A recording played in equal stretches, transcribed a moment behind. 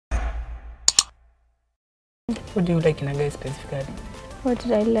What do you like in a guy specifically? What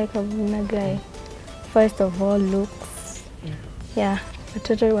did I like about a guy? First of all, looks. Yeah,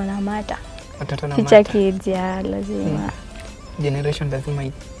 watoto wanamata. Watoto na Teacher mata. kids, yeah, lazima. Generation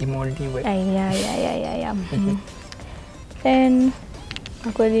lazima imoldiwe. Yeah. Then,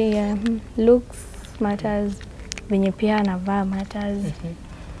 according looks matters. Venye pia anavaa matters.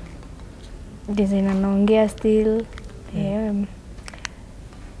 Design anaongea still. Yeah.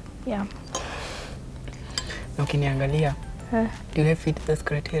 Na ukiniangalia, do you fit those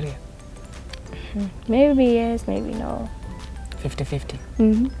criteria? Maybe yes, maybe no. 50-50.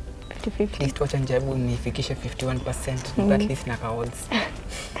 50-50. At least wacha njaribu nifikishe 51%, but at least naka odds.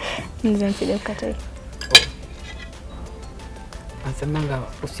 Nizamsaidia kukatai. Nasemanga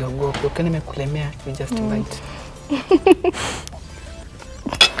usiogope, ukani nimekulemea, you just invite.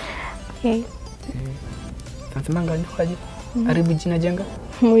 Okay. Nasemanga ndukaje? Haribu jina jenga?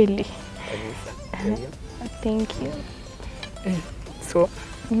 Mwili. Kabisa. Thank you. So,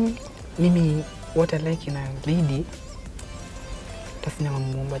 mimi what I like in a lady, tasina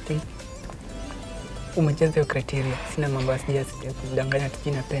mambo think umejaza hiyo criteria. Sina mambo sija kudanganya tiji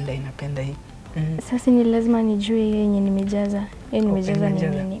inapenda hii. Sasa ni lazima nijue yenye nimejaza. Yeye nimejaza ni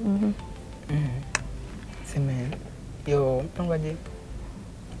nini? Sema yo pangaje.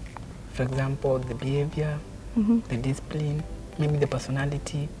 For example, the behavior, the discipline, maybe the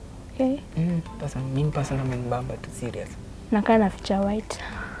personality. Okay. Mimi personally mbamba too serious. Nakaa na ficha white.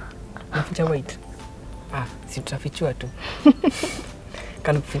 Naficha white? Si tutafichua tu.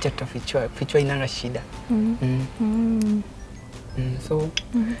 Kana kuficha tutafichua. Fichua inanga shida. So,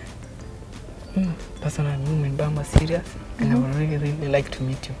 personally, mimi mbamba serious. And I would really like to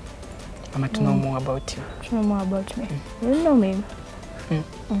meet you. I'm to know more about you. To know more about me. You know me.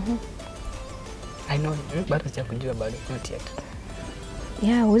 I know you, but sijakujua bado, not yet.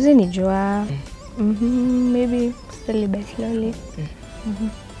 Yeah, uzi nijua. Maybe slowly by slowly.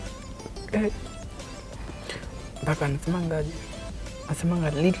 Baka nasemanga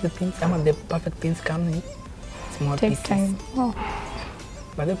little things, some of the perfect things come in small Take pieces. time.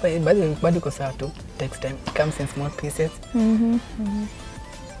 Bado kwa saa tu, takes time. It comes in small pieces.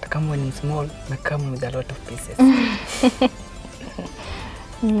 Come when it's small, may come with a lot of pieces.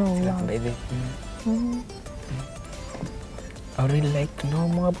 I would really like to know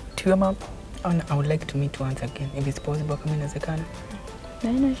more about you, Mom. And I would like to meet you once again, if it's possible. Kama inawezekana.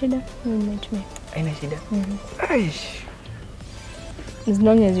 Haina shida, you meet me. Haina shida. Aish. As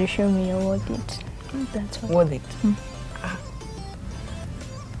long as you show me you're worth it. That's what. Worth it.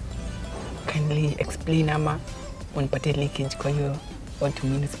 Kindly explain ama unipatie leakage kwa hiyo what you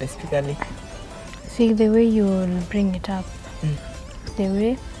mean specifically. See the way you will bring it up. The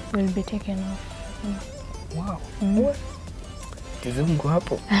way will be taken off. Wow. Kizungu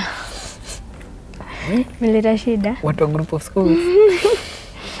hapo. Mileta shida. What a group of schools.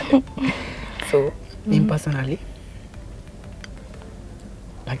 So, me personally,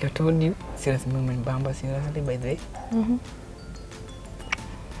 like I told you, seriously, mbamba seriously by the way.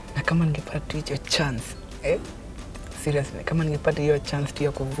 Na kama ningepata hiyo chance, seriously, kama ningepata hiyo chance tu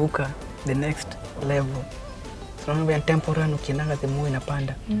ya kuvuka the next level. So remember in temporary ukiendanga the more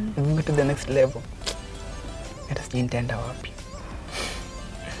inapanda. Nivuke to the next level. Hata sijui nitaenda wapi.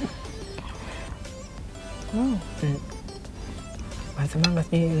 Wansemanga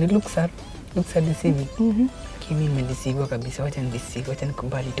ni looks are deceiving. Kimi nimedeceive kabisa, wacha nideceive, wacha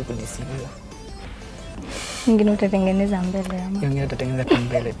nikubali tu kudeceive. Ngine utatengeneza mbele ama? Ngine utatengeneza tu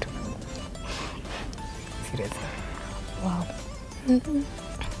mbele tu. Seriously. Wow.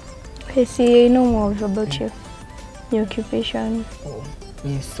 I see, you know more about you. Your occupation.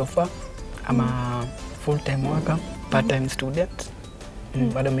 Me so far, I'm a full-time worker, part-time student.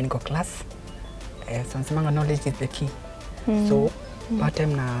 Bado mimi niko class. So nasemanga knowledge is the key. So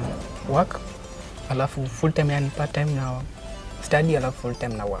part-time na work, alafu full-time yani part-time na study, alafu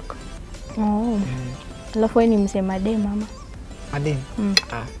full-time na work. Alafu wewe ni msema dem mama? Madem?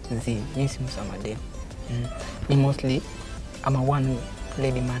 Mimi si msema madem. Me mostly, I'm a one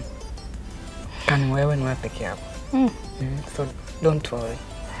lady man. Kani wewe ni wewe peke yako. So don't worry.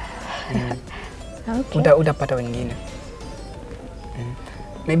 Okay. Utapata wengine.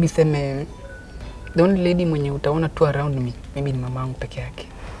 Maybe seme the only lady mwenye utaona tu around me, maybe ni mamangu peke yake.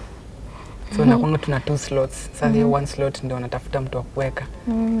 So nakwanga tuna 2 slots. Sasa hiyo 1 slot ndio natafuta mtu wa kuweka.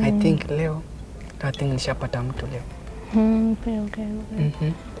 I think leo nishapata mtu leo. Okay.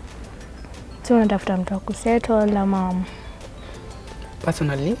 So unatafuta mtu wa kusettle ama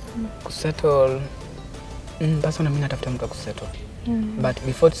personally kusettle? Personally mimi natafuta mtu wa kusettle. But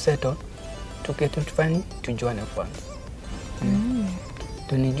before to settle, tufanye tujuane kwanza.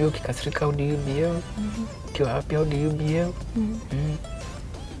 Ndio nijue ukikasirika how do you behave, ukiwa happy how do you behave.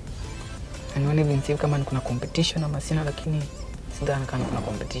 And when even see kama kuna competition ama sina, lakini sidhani kama kuna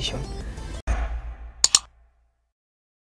competition.